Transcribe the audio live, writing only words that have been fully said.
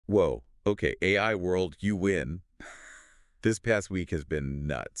Whoa. Okay, AI world, you win. This past week has been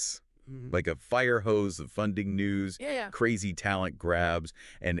nuts. Like a fire hose of funding news, Yeah. crazy talent grabs,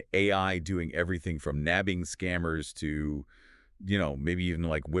 and AI doing everything from nabbing scammers to, maybe even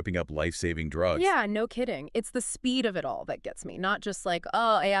like whipping up life-saving drugs. Yeah, no kidding. It's the speed of it all that gets me. Not just like,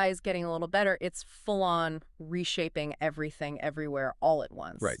 oh, AI is getting a little better. It's full on reshaping everything everywhere all at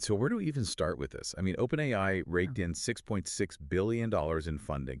once. Right. So where do we even start with this? I mean, OpenAI raked in $6.6 billion in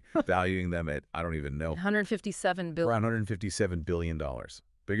funding, valuing them at, I don't even know, 157 billion. around $157 billion.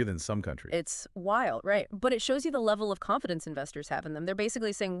 Bigger than some countries. It's wild, right? But it shows you the level of confidence investors have in them. They're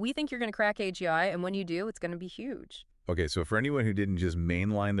basically saying, we think you're going to crack AGI, and when you do, it's going to be huge. Okay, so for anyone who didn't just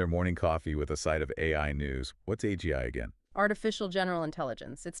mainline their morning coffee with a side of AI news, what's AGI again? Artificial general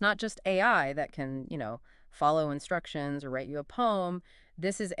intelligence. It's not just AI that can, follow instructions or write you a poem.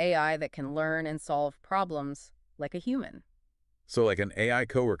 This is AI that can learn and solve problems like a human. So like an AI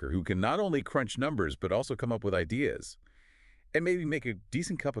coworker who can not only crunch numbers, but also come up with ideas. And maybe make a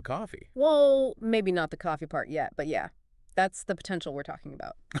decent cup of coffee. Well, maybe not the coffee part yet, but yeah, that's the potential we're talking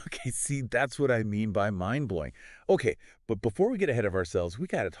about. Okay, see, that's what I mean by mind-blowing. Okay, but before we get ahead of ourselves, we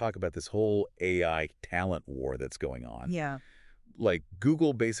got to talk about this whole AI talent war that's going on. Yeah. Like,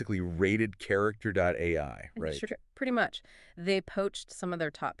 Google basically raided Character.ai, right? Sure, pretty much. They poached some of their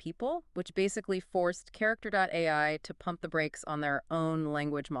top people, which basically forced Character.ai to pump the brakes on their own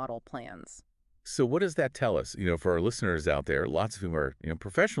language model plans. So what does that tell us? For our listeners out there, lots of whom are,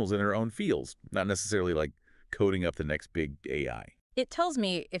 professionals in their own fields, not necessarily like coding up the next big AI. It tells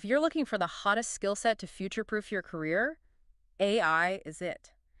me if you're looking for the hottest skill set to future-proof your career, AI is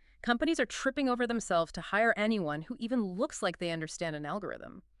it. Companies are tripping over themselves to hire anyone who even looks like they understand an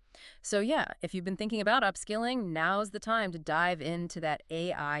algorithm. So yeah, if you've been thinking about upskilling, now's the time to dive into that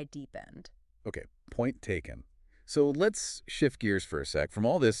AI deep end. Okay, point taken. So let's shift gears for a sec from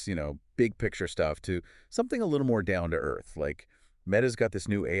all this, big picture stuff to something a little more down to earth. Like Meta's got this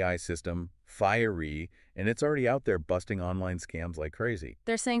new AI system, Fiery, and it's already out there busting online scams like crazy.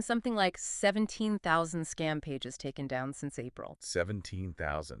 They're saying something like 17,000 scam pages taken down since April.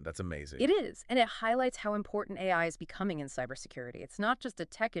 17,000. That's amazing. It is, and it highlights how important AI is becoming in cybersecurity. It's not just a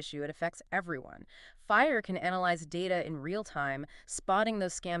tech issue, it affects everyone. Fire can analyze data in real time, spotting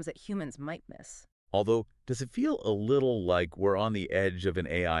those scams that humans might miss. Although, does it feel a little like we're on the edge of an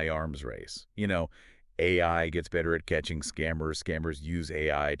AI arms race? AI gets better at catching scammers. Scammers use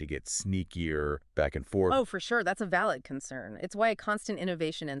AI to get sneakier back and forth. Oh, for sure. That's a valid concern. It's why constant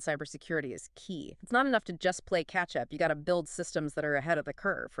innovation in cybersecurity is key. It's not enough to just play catch-up. You got to build systems that are ahead of the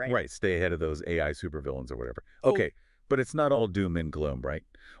curve, right? Right. Stay ahead of those AI supervillains or whatever. Okay, but it's not all doom and gloom, right?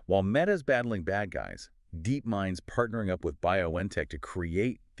 While Meta's battling bad guys, DeepMind's partnering up with BioNTech to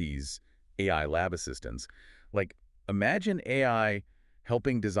create these AI lab assistants. Like, imagine AI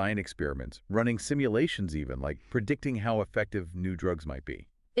helping design experiments, running simulations even, like predicting how effective new drugs might be.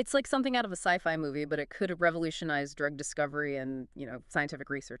 It's like something out of a sci-fi movie, but it could revolutionize drug discovery and,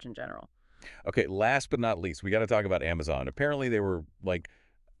 scientific research in general. Okay, last but not least, we got to talk about Amazon. Apparently they were, like,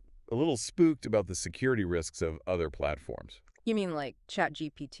 a little spooked about the security risks of other platforms. You mean like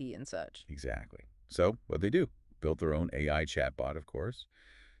ChatGPT and such? Exactly. So, what'd they do? Built their own AI chatbot, of course.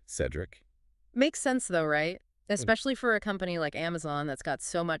 Cedric. Makes sense though, right? Especially for a company like Amazon that's got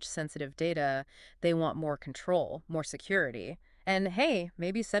so much sensitive data, they want more control, more security. And hey,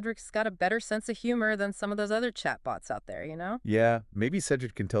 maybe Cedric's got a better sense of humor than some of those other chatbots out there, Yeah, maybe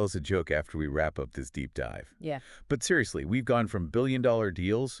Cedric can tell us a joke after we wrap up this deep dive. Yeah. But seriously, we've gone from billion-dollar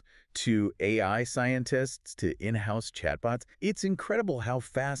deals to AI scientists to in-house chatbots. It's incredible how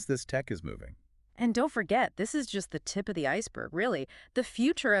fast this tech is moving. And don't forget, this is just the tip of the iceberg, really. The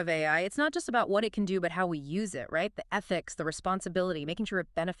future of AI, it's not just about what it can do, but how we use it, right? The ethics, the responsibility, making sure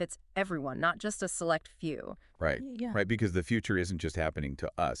it benefits everyone, not just a select few. Right, Yeah. right, because the future isn't just happening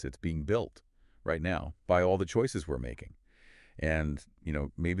to us. It's being built right now by all the choices we're making. And,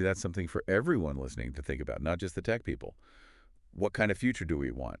 maybe that's something for everyone listening to think about, not just the tech people. What kind of future do we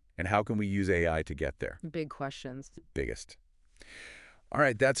want? And how can we use AI to get there? Big questions. Biggest. All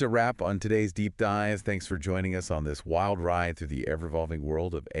right, that's a wrap on today's Deep Dive. Thanks for joining us on this wild ride through the ever-evolving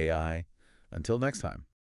world of AI. Until next time.